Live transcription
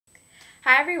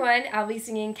Hi everyone, I'll be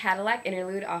singing Cadillac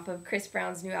Interlude off of Chris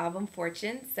Brown's new album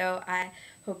Fortune, so I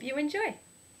hope you enjoy.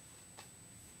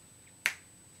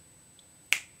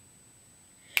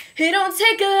 It don't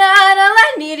take a lot, all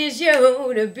I need is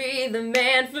you to be the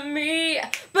man for me.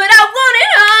 But I want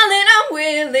it all and I'm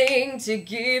willing to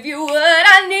give you what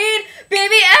I need.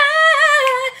 Baby,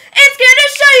 it's gonna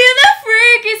show you the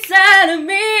freaky side of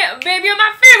me. Baby, you're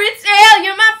my fairy tale,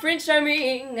 you're my Prince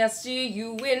Charming. I see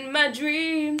you in my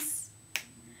dreams.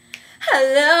 I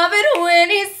love it when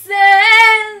he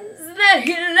says that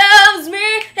he loves me,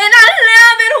 and I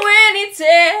love it when he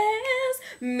tells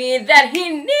me that he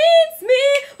needs me,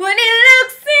 when he